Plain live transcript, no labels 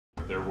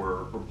there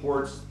were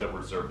reports that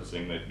were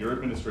surfacing that your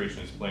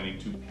administration is planning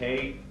to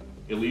pay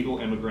illegal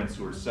immigrants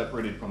who are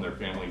separated from their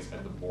families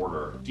at the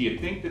border. Do you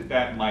think that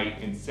that might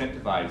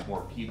incentivize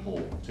more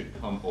people to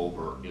come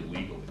over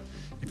illegally?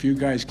 If you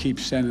guys keep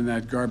sending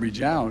that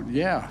garbage out,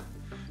 yeah,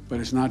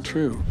 but it's not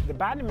true. The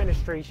Biden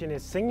administration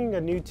is singing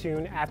a new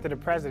tune after the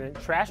president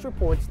trashed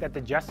reports that the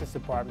Justice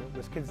Department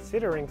was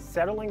considering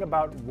settling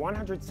about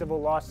 100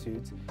 civil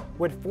lawsuits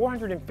with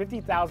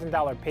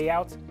 $450,000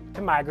 payouts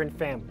to migrant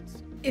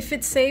families. If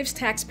it saves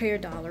taxpayer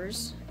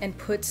dollars and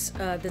puts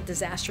the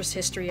disastrous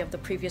history of the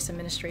previous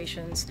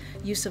administration's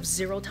use of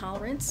zero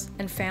tolerance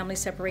and family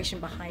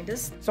separation behind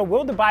us. So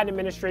will the Biden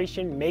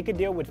administration make a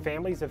deal with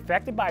families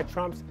affected by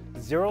Trump's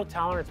zero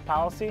tolerance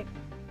policy?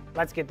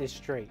 Let's get this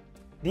straight.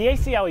 The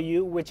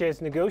ACLU, which is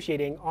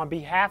negotiating on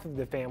behalf of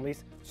the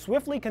families,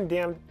 swiftly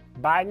condemned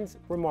Biden's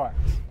remarks.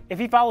 If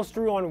he follows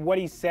through on what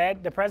he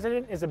said, the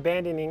president is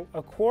abandoning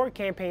a core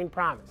campaign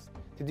promise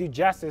to do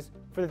justice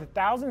for the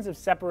thousands of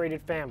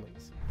separated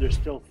families. There's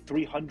still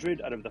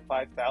 300 out of the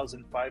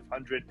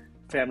 5,500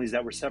 families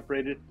that were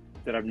separated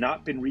that have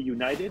not been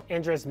reunited.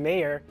 Andres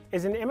Mejer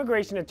is an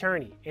immigration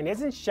attorney and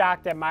isn't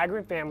shocked that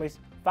migrant families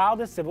filed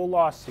a civil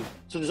lawsuit.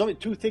 So there's only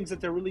two things that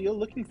they're really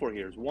looking for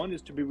here. One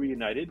is to be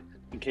reunited,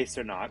 in case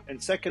they're not,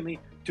 and secondly,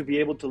 to be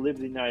able to live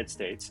in the United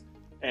States.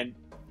 And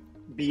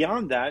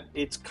beyond that,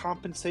 it's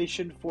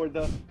compensation for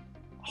the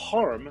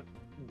harm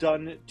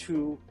done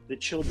to the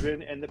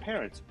children and the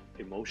parents,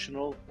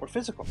 emotional or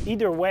physical.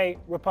 Either way,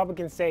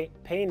 Republicans say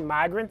paying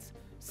migrants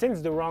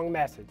sends the wrong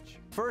message.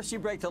 First you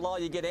break the law,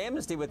 you get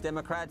amnesty with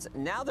Democrats.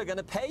 Now they're going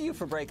to pay you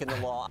for breaking the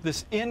law.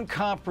 This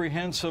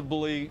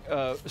incomprehensibly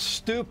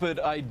stupid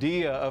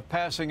idea of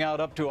passing out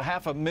up to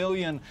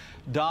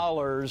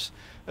 $500,000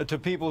 to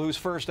people whose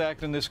first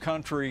act in this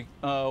country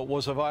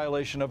was a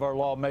violation of our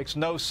law makes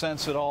no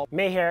sense at all.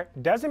 Mejer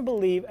doesn't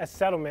believe a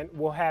settlement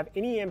will have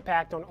any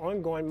impact on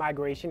ongoing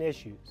migration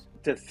issues.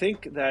 To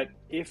think that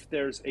if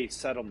there's a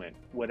settlement,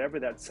 whatever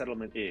that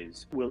settlement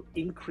is, will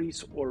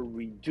increase or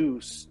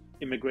reduce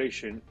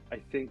immigration, I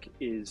think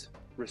is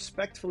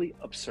respectfully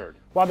absurd.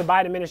 While the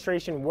Biden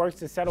administration works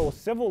to settle a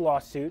civil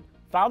lawsuit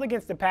filed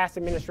against the past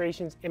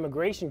administration's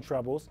immigration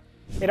troubles,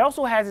 it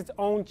also has its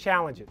own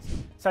challenges,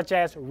 such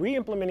as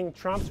re-implementing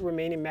Trump's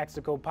Remain in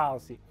Mexico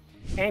policy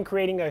and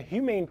creating a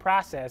humane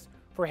process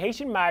for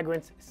Haitian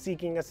migrants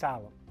seeking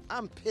asylum.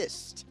 I'm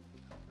pissed.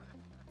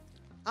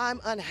 I'm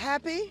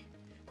unhappy,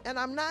 and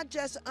I'm not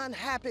just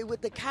unhappy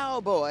with the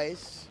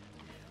cowboys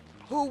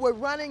who were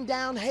running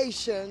down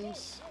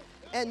Haitians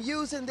and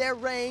using their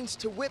reins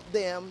to whip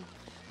them.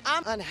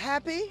 I'm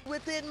unhappy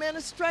with the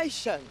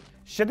administration.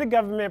 Should the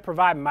government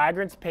provide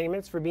migrants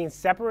payments for being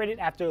separated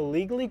after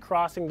illegally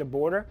crossing the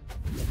border?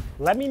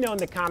 Let me know in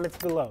the comments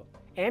below,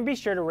 and be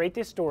sure to rate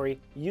this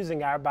story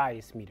using our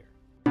bias meter.